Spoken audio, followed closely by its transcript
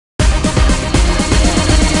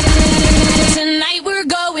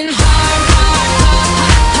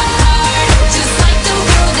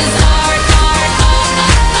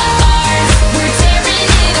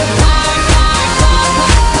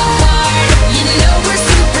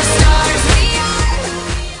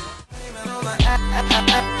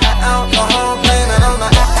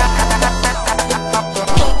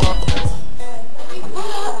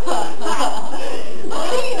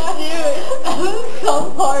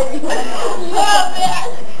Love it.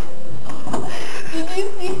 Did you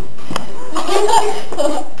see?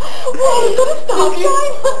 Whoa, is that a stop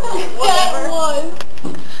sign? Yeah, it was.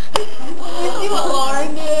 Did you see what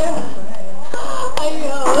Lauren did? I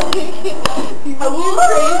know. Are you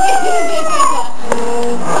crazy?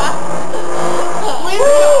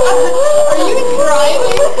 Are you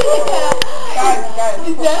driving? Guys,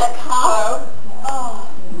 is that a cop? Oh.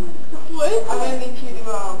 What? I'm gonna need you to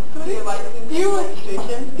do your license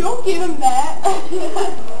registration. Don't give him that.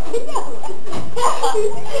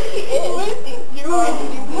 What is he doing? Can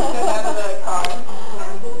you please get out of the car?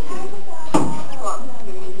 Come on, I'm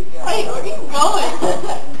gonna need you to go. Hey, where are you going?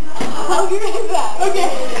 I'll be right back. Okay.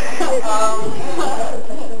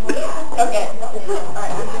 Okay.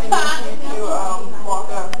 Alright, I'm gonna need you to walk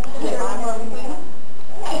up to the line for me, please.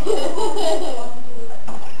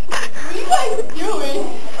 What are you guys doing?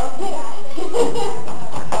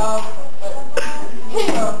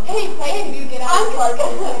 Hey, you get out of the car,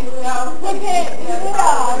 please. No. Okay.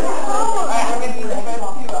 Alright, I'm gonna need you guys to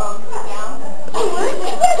sit down. Where did you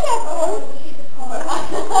get that from?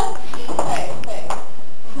 Hey.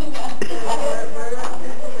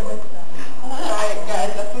 Alright,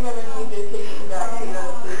 guys, I think I'm gonna need you to take me back to the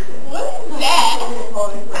station. What is that?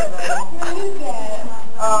 Holding for a minute. What is that?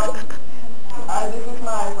 This is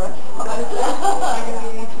my restaurant. I'm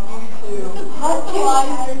gonna need you to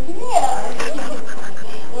Breathalyzer. Yeah.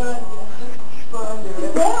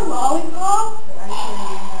 Is that a lollipop?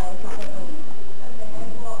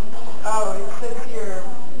 Oh, it says your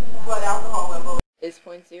blood alcohol level is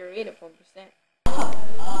 0.08 at 1%.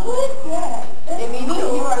 What is that? It means that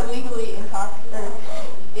you are legally intoxicated.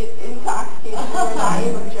 You're not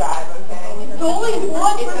able to drive, okay? It's only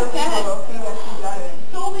 1%.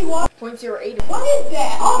 It's only 1. 0.08. What is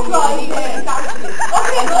that? I'll drive it.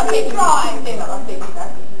 Okay, let me drive.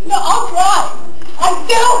 No, I'll drive. I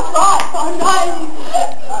said I'll drive. I'm driving.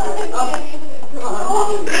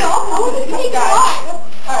 Take drive.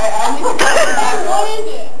 Alright, I need to go What is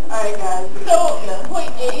it? Alright, guys. So,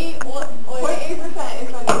 0.8? 0.8% is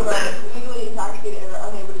when you are legally intoxicated and are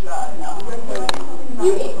unable to drive.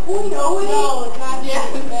 You mean 0.08? No, it's not Yes,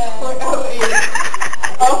 that bad. 0.08.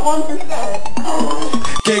 Of 1%.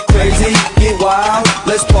 Get crazy, get wild,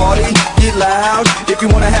 let's party, get loud. If you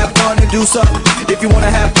wanna have fun and do something, if you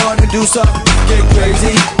wanna have fun and do something, get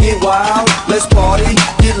crazy, get wild, let's party,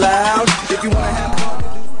 get loud. If you wanna have fun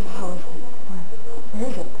and do something. Where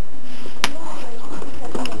is it?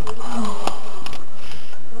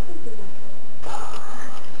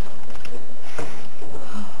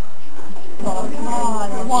 Oh, come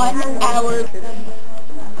on. 1 hour.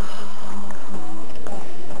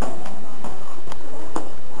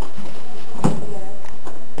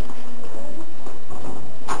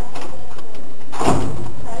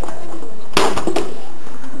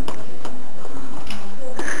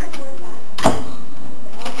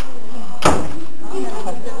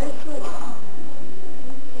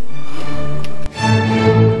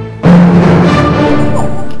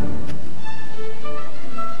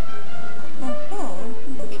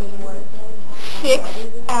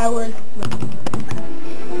 Hours. I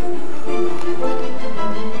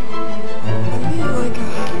need like a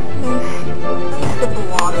nice sip of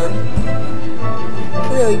water. It's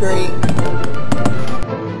really great.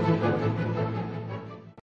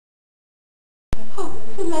 Oh,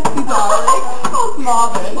 the next is alright. Oh, it's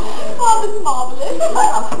marvelous. Marvelous.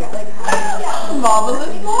 Marvelous.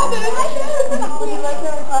 Would you like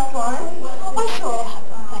another glass of wine? Oh, sure.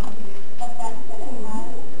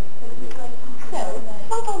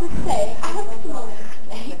 Like I was saying, I have some more to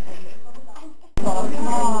say. Oh, come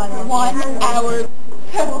on. 1 hour.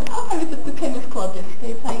 So, I was at the tennis club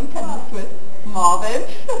yesterday playing tennis with Marvin.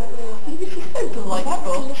 She's so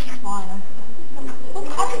delightful. Well,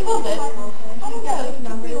 I love it. I don't know. It's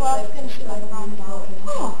number you up and shit like that.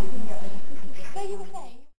 Oh. So you were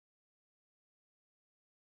saying?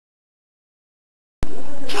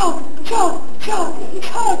 Jump.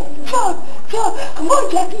 Come on,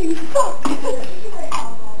 Jackie, you suck.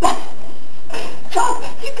 Jump.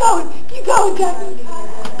 Keep going, Jackie.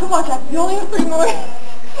 Come on, Jackie, you only have 3 more.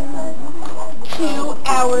 2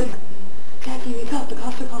 hours. Jackie, we got the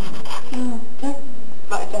cost. Okay?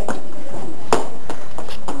 Bye, Jackie.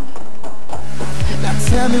 Now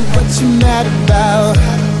tell me what you mad about.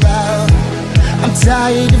 I'm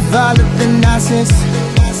tired of all of the nonsense.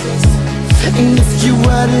 And if you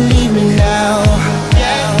were to leave me now,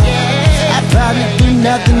 I'd probably do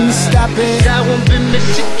nothing to stop it. I won't be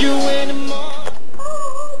missing you anymore. Oh,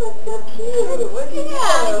 that's so cute. What did you do?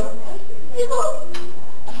 You little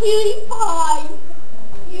cutie pie.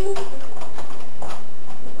 You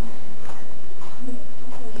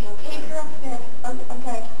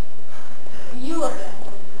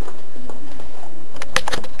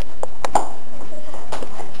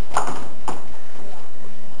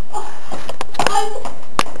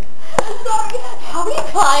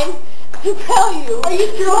tell you. Are you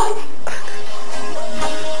drunk?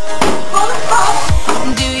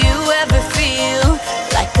 Do you ever feel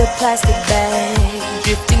like a plastic bag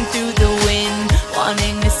drifting through the wind,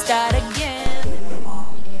 wanting to start again? And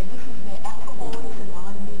this is the Alcoholics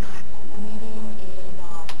Anonymous meeting, and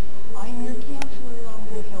I'm your counselor. I'm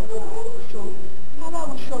going to help you out. So, how about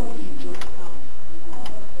we start with you, Jessica?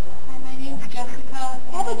 Hi, my name's Jessica.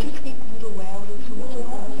 How about you speak a little louder so we can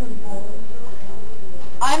all hear you?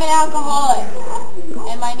 I'm an alcoholic,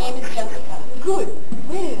 and my name is Jessica. Good.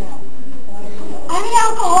 Well, I'm an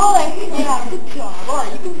alcoholic. Yeah, good job. All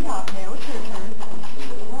right, you can stop now. It's your turn.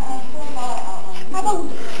 How about we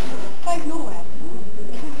guys know that?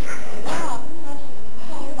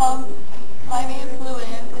 My name is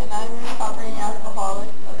Luann, and I'm a recovering alcoholic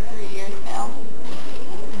of 3 years now.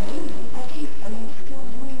 Okay, are you still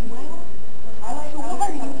doing well? So why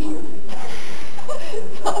are you here?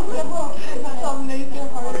 Some nights are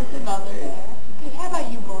harder than others. Okay, how about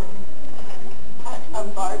you, Barbie? I'm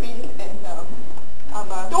Barbie, and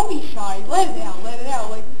don't be shy. Let it out. Let it out.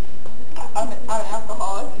 Like, I'm an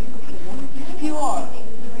alcoholic. Yes, you are.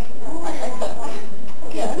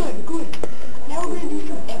 Okay, good. Now we're going to do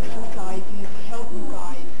some exercises to help you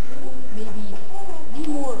guys maybe be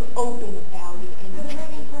more open about it and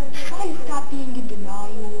try to stop being in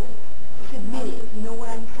denial. Just admit it. You know what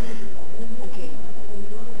I'm saying? Okay.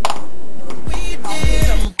 We did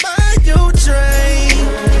a bio train.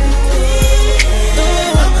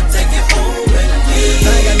 I'ma take it home with me. I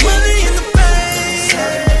got money in the bank.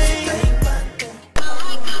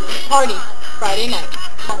 Party. Friday night.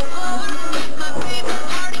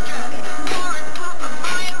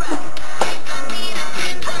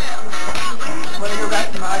 Want to go back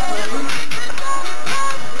to my place?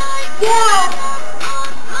 Yeah!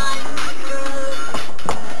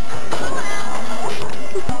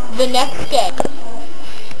 The next day.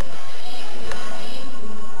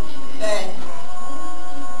 Thanks.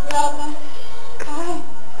 Welcome. Hi.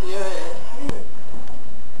 Yeah.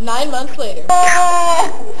 9 months later.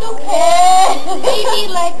 It's okay. Baby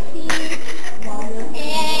Lexi.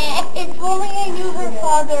 If only I knew her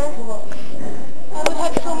father.